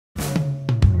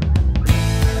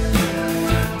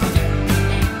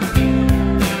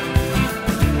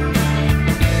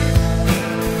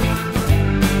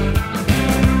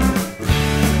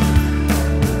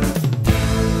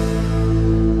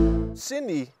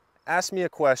asked me a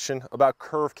question about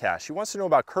curve cast. She wants to know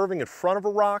about curving in front of a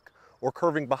rock or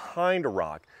curving behind a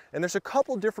rock. And there's a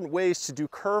couple different ways to do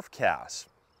curve casts.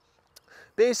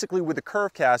 Basically, with the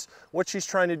curve cast, what she's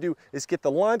trying to do is get the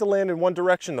line to land in one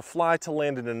direction, the fly to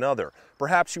land in another.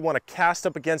 Perhaps you want to cast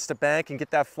up against a bank and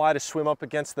get that fly to swim up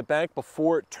against the bank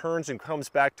before it turns and comes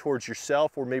back towards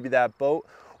yourself or maybe that boat.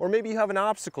 Or maybe you have an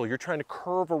obstacle you're trying to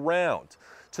curve around.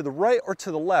 To the right or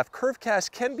to the left, curve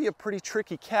cast can be a pretty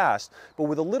tricky cast, but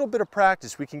with a little bit of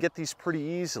practice, we can get these pretty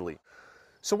easily.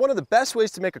 So one of the best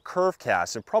ways to make a curve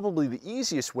cast, and probably the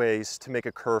easiest ways to make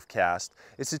a curve cast,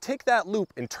 is to take that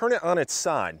loop and turn it on its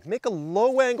side. Make a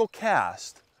low angle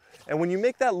cast, and when you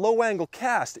make that low angle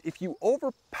cast, if you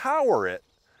overpower it,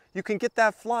 you can get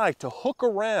that fly to hook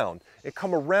around and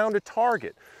come around a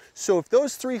target. So if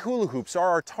those 3 hula hoops are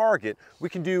our target, we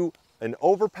can do an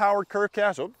overpowered curve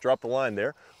cast. Oh, drop the line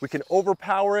there. We can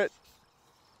overpower it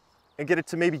and get it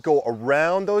to maybe go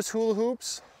around those hula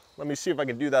hoops. Let me see if I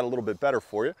can do that a little bit better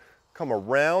for you. Come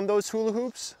around those hula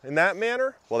hoops in that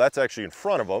manner. Well, that's actually in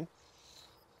front of them.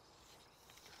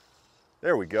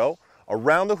 There we go.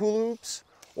 Around the hula hoops,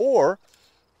 or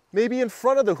maybe in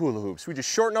front of the hula hoops. We just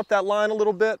shorten up that line a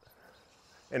little bit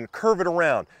and curve it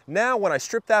around. Now, when I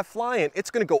strip that fly in,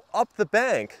 it's going to go up the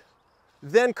bank,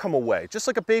 then come away, just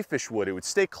like a baitfish would. It would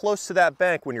stay close to that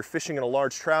bank when you're fishing in a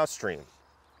large trout stream.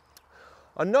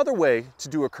 Another way to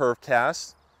do a curve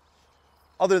cast,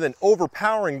 other than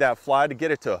overpowering that fly to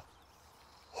get it to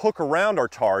hook around our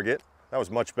target, that was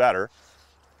much better,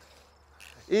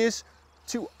 is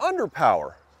to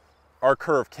underpower our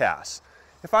curve cast.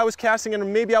 If I was casting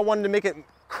and maybe I wanted to make it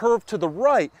curve to the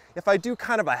right, if I do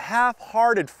kind of a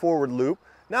half-hearted forward loop,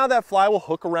 now that fly will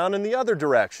hook around in the other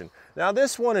direction. Now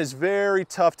this one is very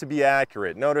tough to be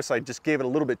accurate. Notice I just gave it a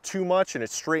little bit too much and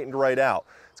it straightened right out.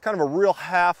 It's kind of a real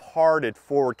half-hearted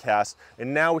forward cast,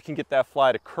 and now we can get that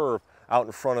fly to curve out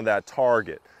in front of that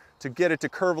target. To get it to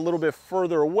curve a little bit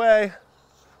further away,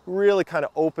 really kind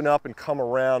of open up and come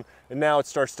around, and now it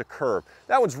starts to curve.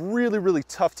 That one's really, really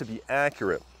tough to be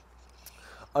accurate.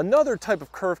 Another type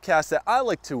of curve cast that I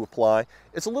like to apply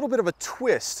is a little bit of a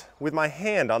twist with my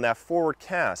hand on that forward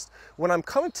cast. When I'm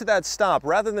coming to that stop,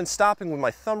 rather than stopping with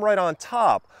my thumb right on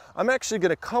top, I'm actually going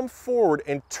to come forward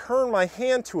and turn my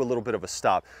hand to a little bit of a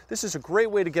stop. This is a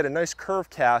great way to get a nice curve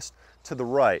cast to the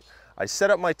right. I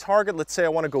set up my target, let's say I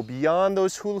want to go beyond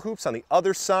those hula hoops on the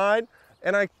other side,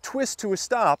 and I twist to a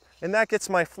stop, and that gets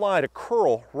my fly to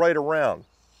curl right around.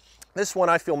 This one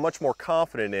I feel much more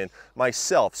confident in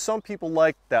myself. Some people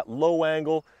like that low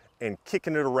angle and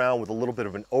kicking it around with a little bit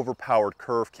of an overpowered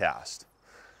curve cast.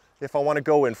 If I want to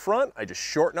go in front, I just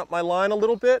shorten up my line a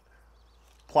little bit,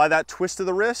 apply that twist to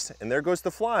the wrist, and there goes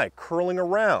the fly curling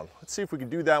around. Let's see if we can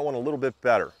do that one a little bit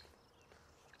better.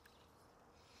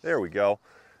 There we go.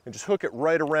 And just hook it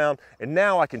right around, and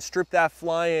now I can strip that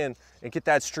fly in and get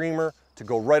that streamer to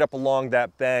go right up along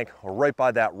that bank or right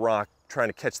by that rock trying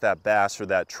to catch that bass or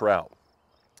that trout.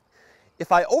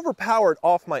 If I overpower it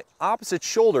off my opposite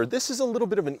shoulder, this is a little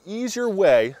bit of an easier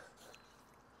way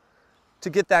to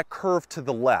get that curve to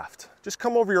the left. Just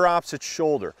come over your opposite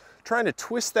shoulder. Trying to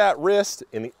twist that wrist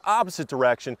in the opposite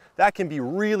direction, that can be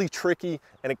really tricky,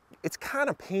 and it's kind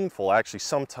of painful actually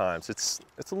sometimes. It's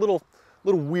a little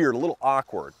weird, a little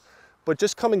awkward. But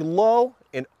just coming low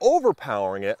and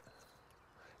overpowering it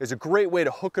is a great way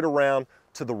to hook it around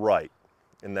to the right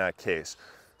in that case.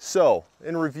 So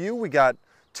in review, we got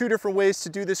 2 different ways to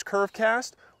do this curve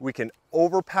cast. We can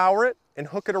overpower it and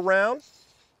hook it around.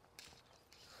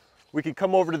 We can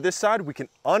come over to this side, we can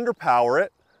underpower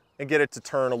it and get it to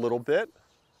turn a little bit.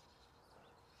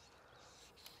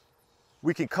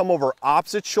 We can come over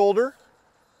opposite shoulder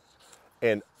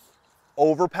and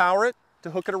overpower it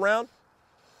to hook it around.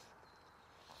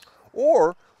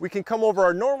 Or we can come over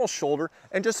our normal shoulder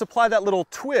and just apply that little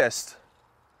twist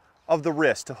of the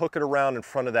wrist to hook it around in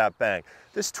front of that bank.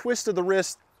 This twist of the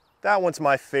wrist, that one's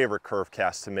my favorite curve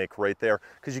cast to make right there,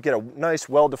 because you get a nice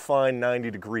well-defined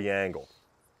 90-degree angle.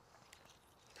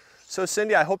 So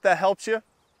Cindy, I hope that helps you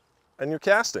and your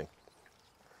casting.